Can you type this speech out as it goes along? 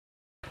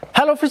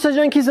Hello Freestyle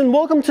Junkies and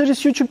welcome to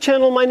this YouTube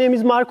channel. My name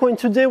is Marko and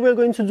today we're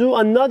going to do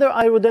another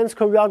Aerodance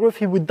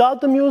choreography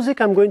without the music.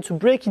 I'm going to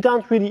break it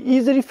down really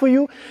easily for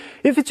you.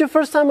 If it's your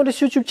first time on this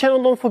YouTube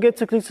channel, don't forget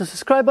to click the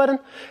subscribe button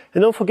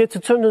and don't forget to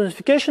turn the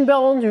notification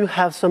bell on. You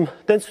have some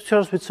dance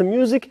tutorials with some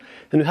music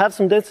and you have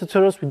some dance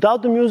tutorials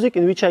without the music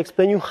in which I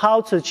explain you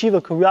how to achieve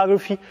a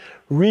choreography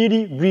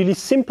really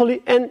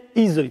simply and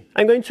easily.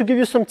 I'm going to give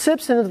you some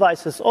tips and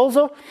advices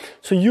also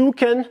so you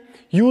can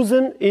use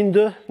them in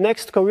the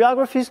next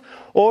choreographies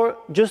or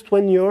just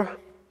when you're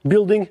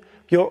building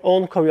your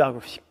own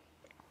choreography.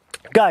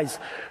 Guys,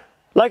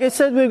 like I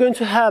said, we're going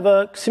to have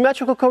a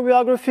symmetrical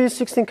choreography,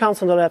 16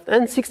 counts on the left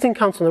and 16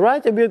 counts on the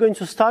right, and we're going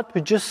to start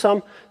with just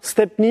some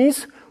step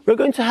knees. We're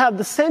going to have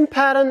the same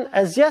pattern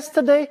as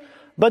yesterday,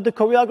 but the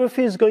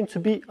choreography is going to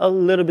be a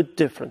little bit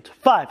different.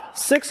 5,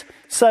 6,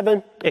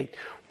 7, 8.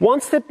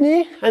 One step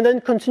knee and then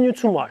continue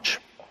to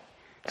march.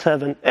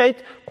 7, 8,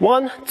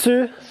 1,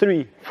 2,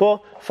 3,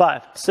 4,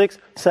 5, 6,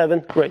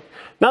 7, great.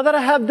 Now that I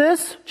have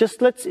this,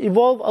 just let's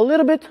evolve a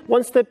little bit.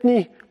 One step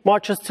knee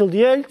marches till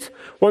the 8,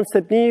 one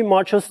step knee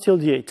marches till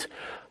the 8.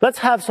 Let's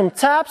have some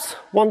taps,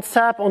 one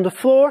tap on the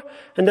floor,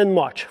 and then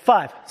march.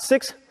 5,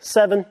 6,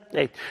 7,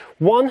 8.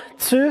 1,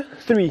 2,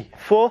 3,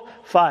 4,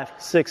 5,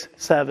 6,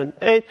 7,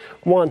 8.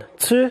 1,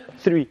 2,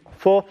 3,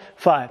 4,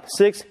 5,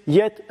 6,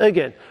 yet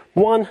again.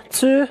 1,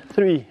 2,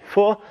 3,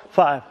 4,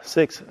 5,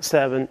 6,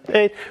 7,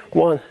 8.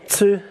 1,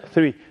 2,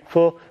 3,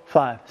 4,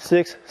 5,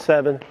 6,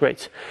 7,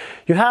 great.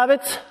 You have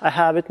it, I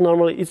have it,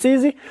 normally it's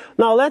easy.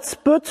 Now let's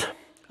put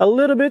a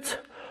little bit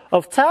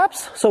of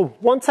taps. So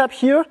one tap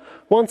here,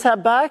 one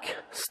tap back,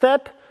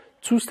 step,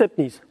 two step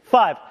knees.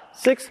 5,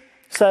 6,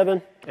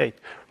 7, 8.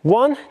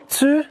 1,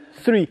 2,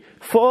 3,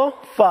 4,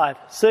 5,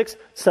 6,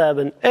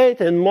 7,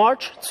 8, and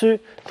march. 2,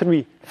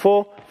 3,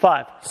 4,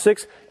 5,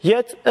 6,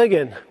 yet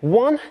again.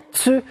 1,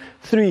 2,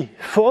 3,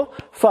 4,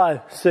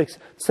 5, 6,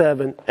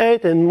 7,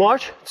 8, and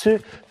march. 2,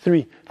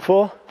 3,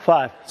 4,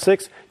 5,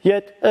 6,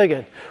 yet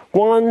again.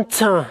 1,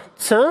 ta,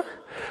 ta,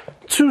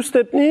 two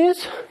step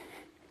knees,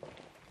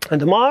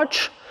 and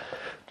march.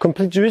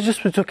 Complete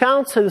just with 2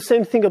 counts, and the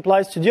same thing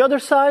applies to the other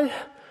side.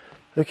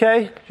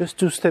 Okay, just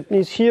 2 step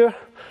knees here,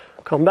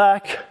 come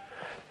back,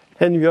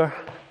 and you're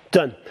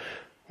done.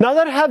 Now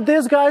that I have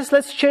this, guys,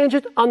 let's change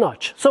it a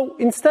notch. So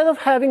instead of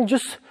having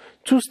just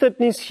 2 step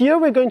knees here,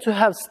 we're going to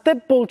have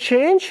step ball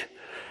change,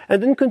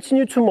 and then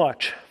continue to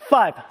march.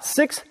 5,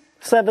 6,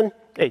 7,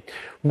 8.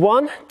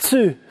 1,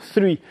 2,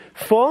 3,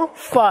 4,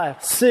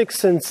 5,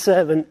 6, and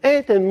 7,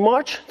 8, and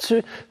march.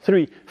 2,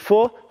 3,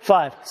 4,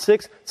 5,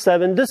 6,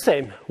 7, the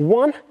same.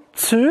 1,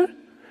 2,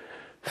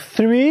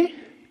 3,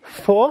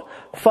 4,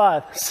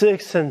 5,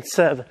 6, and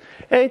 7,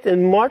 8,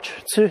 and march.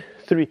 2,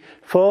 3,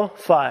 4,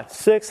 5,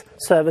 6,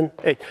 7,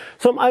 8.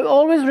 So I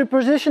always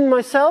reposition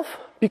myself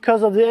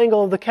because of the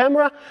angle of the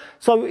camera.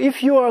 So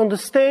if you are on the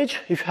stage,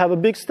 if you have a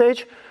big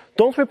stage,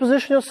 don't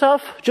reposition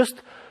yourself,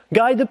 just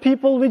guide the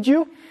people with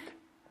you.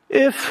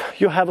 If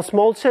you have a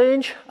small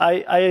stage,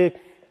 a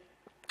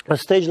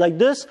stage like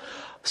this,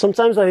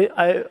 sometimes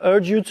I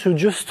urge you to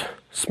just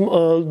do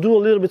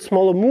a little bit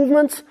smaller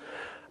movements,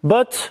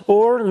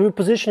 or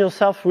reposition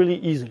yourself really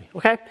easily,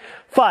 okay?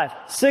 5,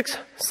 6,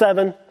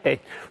 7,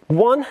 8.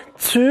 1,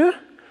 2,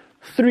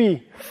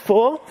 3,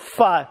 4,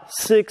 5,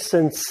 6,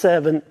 and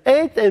 7,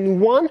 8,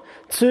 and 1,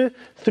 2,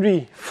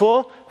 3,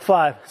 4,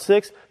 5,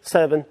 6,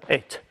 7,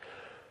 8.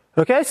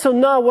 Okay, so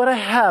now what I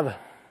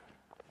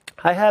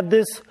have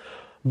this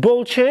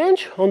ball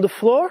change on the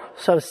floor,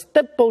 so a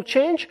step ball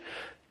change,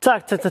 ta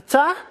ta ta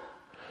ta,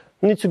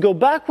 need to go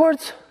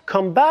backwards,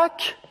 come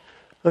back,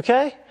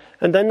 okay,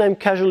 and then I'm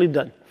casually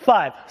done.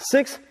 5,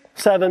 6,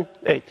 7,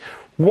 8.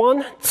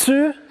 1,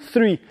 2,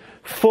 3,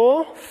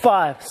 4,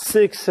 5,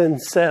 6,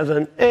 and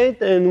 7,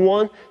 8, and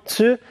 1,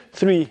 2,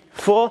 3,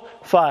 4,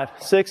 5,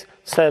 6,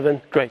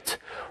 7, great.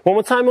 One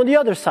more time on the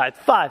other side.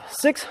 5,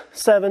 6,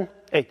 7,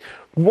 8.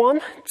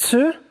 1,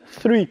 2,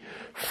 3,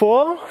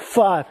 4,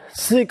 5,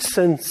 6,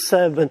 and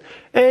 7,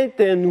 8,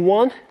 and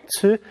 1,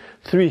 2,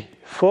 3,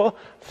 4,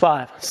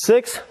 5,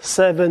 6,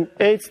 7,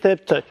 8,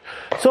 step touch.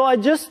 So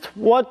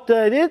what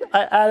I did,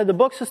 I added the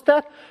boxer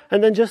step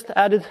and then just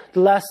added the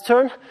last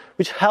turn,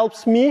 which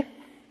helps me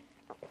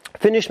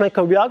finish my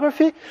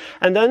choreography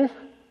and then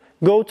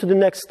go to the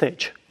next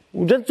stage.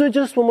 Just do it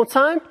just one more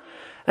time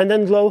and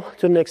then go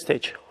to the next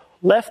stage.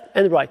 Left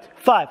and right.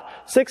 5,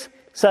 6,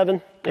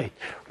 7, 8.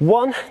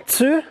 1,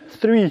 2,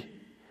 3,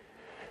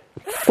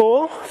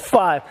 4,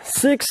 5,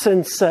 6,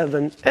 and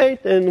 7,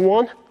 8, and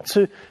 1,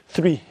 2,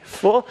 3,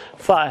 4,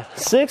 5,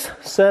 6,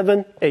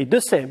 7, 8.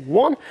 The same.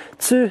 1,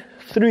 2,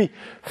 3,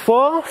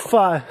 4,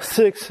 5,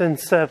 6, and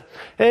 7,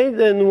 8,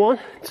 and 1,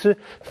 2,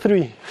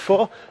 3,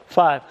 4,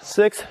 5,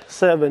 6,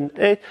 7,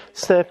 8.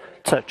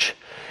 Step touch.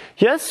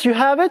 Yes, you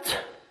have it?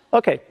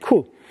 Okay,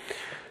 cool.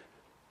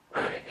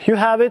 You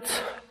have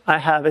it. I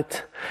have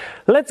it.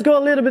 Let's go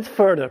a little bit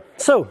further.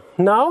 So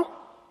now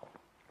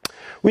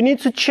we need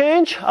to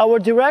change our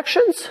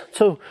directions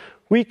so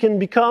we can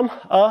become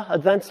an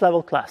advanced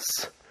level class.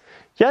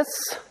 Yes,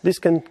 this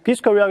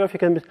choreography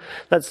can be,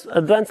 that's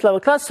advanced level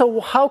class. So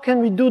how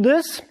can we do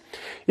this?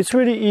 It's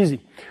really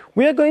easy.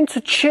 We are going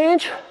to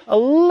change a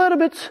little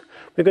bit.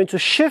 We're going to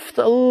shift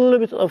a little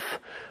bit of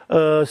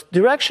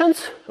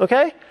directions,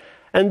 okay?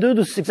 And do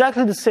this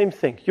exactly the same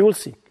thing. You will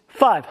see.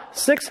 5,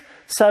 6,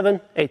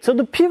 7, 8. So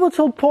the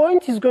pivotal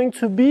point is going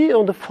to be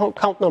on the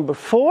count number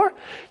 4.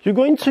 You're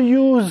going to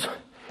use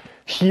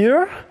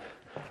here,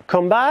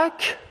 come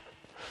back,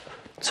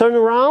 turn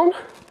around,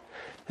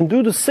 and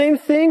do the same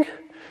thing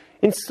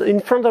in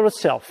front of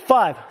yourself.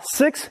 5,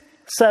 6,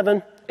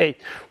 7,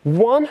 8.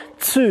 1,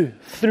 2,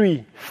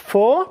 3,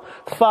 4,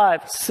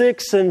 5,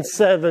 6, and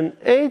 7,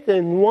 8,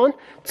 and 1,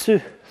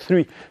 2,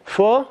 3,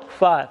 4,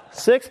 5,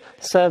 6,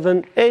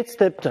 7, 8.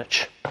 Step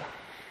touch.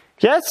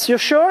 Yes, you're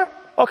sure?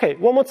 Okay,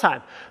 one more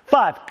time.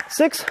 5,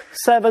 6,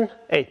 7,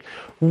 8.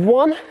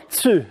 1,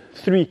 2,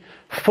 3,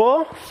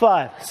 4,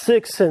 5,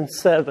 6, and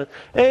 7,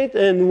 8,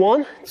 and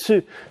 1,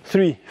 2,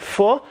 3,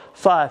 4,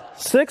 5,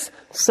 6,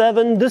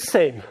 7. The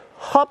same.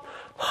 Hop,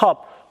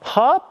 hop,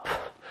 hop.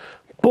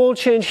 Ball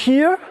change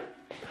here.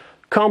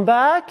 Come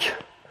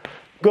back.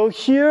 Go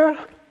here.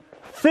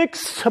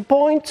 Fix a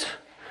point.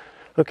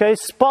 Okay,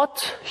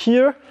 spot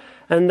here,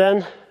 and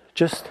then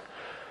just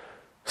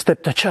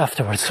step touch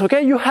afterwards.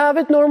 Okay, you have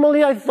it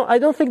normally. I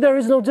don't think there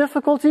is no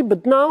difficulty,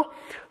 but now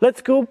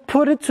let's go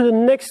put it to the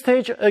next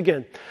stage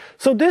again.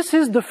 So this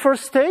is the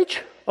first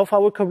stage of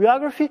our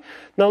choreography.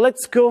 Now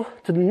let's go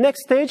to the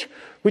next stage,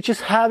 which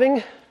is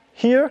having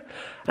here,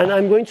 and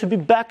I'm going to be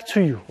back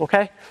to you,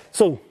 okay?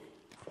 So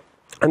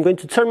I'm going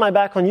to turn my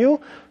back on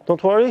you.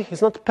 Don't worry,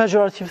 it's not a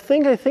pejorative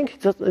thing, I think.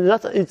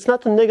 It's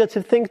not a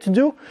negative thing to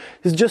do.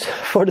 It's just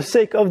for the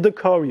sake of the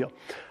choreo.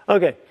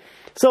 Okay,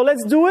 so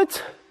let's do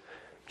it.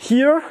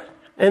 Here,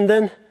 and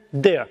then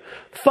there.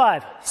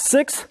 5,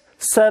 6,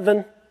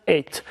 7,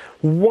 8.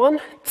 1,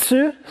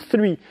 2,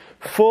 3,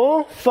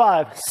 4,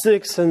 5,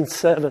 6, and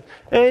 7,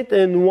 8.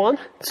 And 1,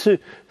 2,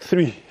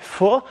 3,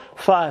 4,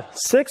 5,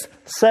 6,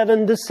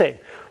 7. The same.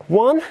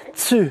 1,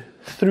 2,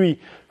 3,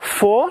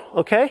 4.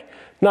 Okay.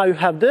 Now you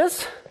have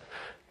this.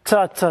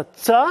 Ta, ta,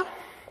 ta.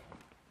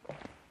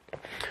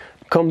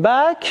 Come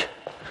back.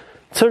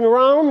 Turn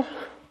around.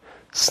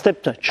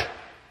 Step touch.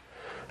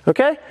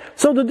 Okay,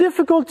 so the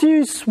difficulty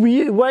is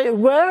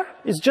where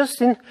is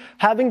just in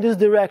having this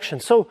direction.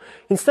 So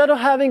instead of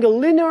having a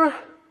linear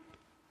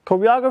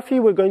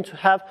choreography, we're going to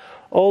have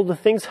all the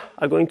things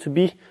are going to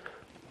be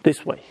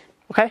this way.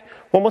 Okay,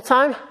 one more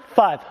time.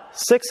 5,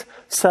 6,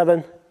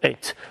 7,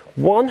 8.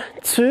 1,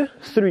 2,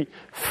 3,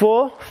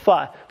 4,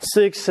 5,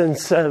 6, and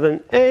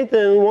 7, 8.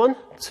 And 1,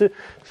 2,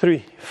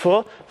 3,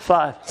 4,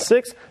 5,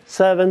 6,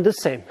 7. The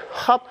same.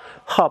 Hop,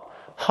 hop,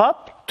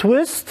 hop.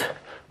 Twist.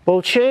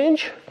 Ball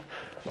change.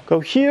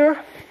 Go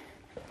here,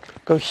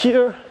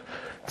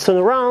 turn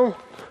around,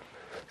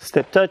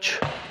 step touch,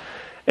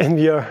 and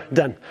we are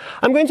done.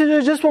 I'm going to do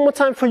it just one more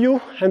time for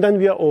you, and then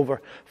we are over.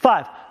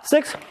 5,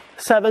 6,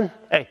 7,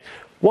 8.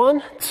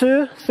 1,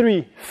 2,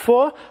 3,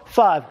 4,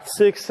 5,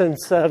 6, and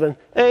 7,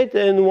 8.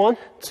 And 1,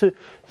 2,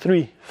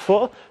 3,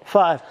 4,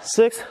 5,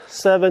 6,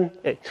 7,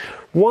 8.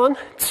 1,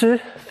 2,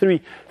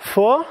 3,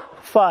 4,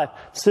 5,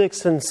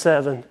 6, and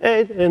 7,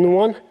 8. And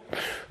 1,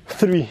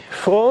 3,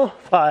 4,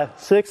 5,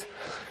 6,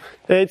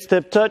 8.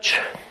 Step touch,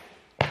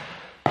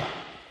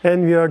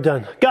 and we are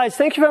done. Guys,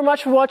 thank you very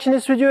much for watching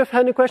this video. If you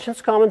have any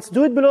questions, comments,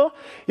 do it below.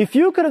 If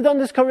you could have done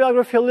this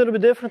choreography a little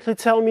bit differently,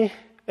 tell me,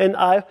 and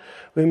I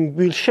will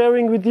be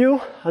sharing with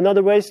you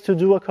another ways to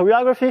do a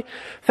choreography.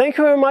 Thank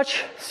you very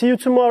much. See you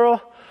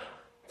tomorrow.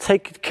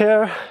 Take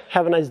care.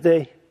 Have a nice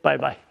day.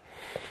 Bye-bye.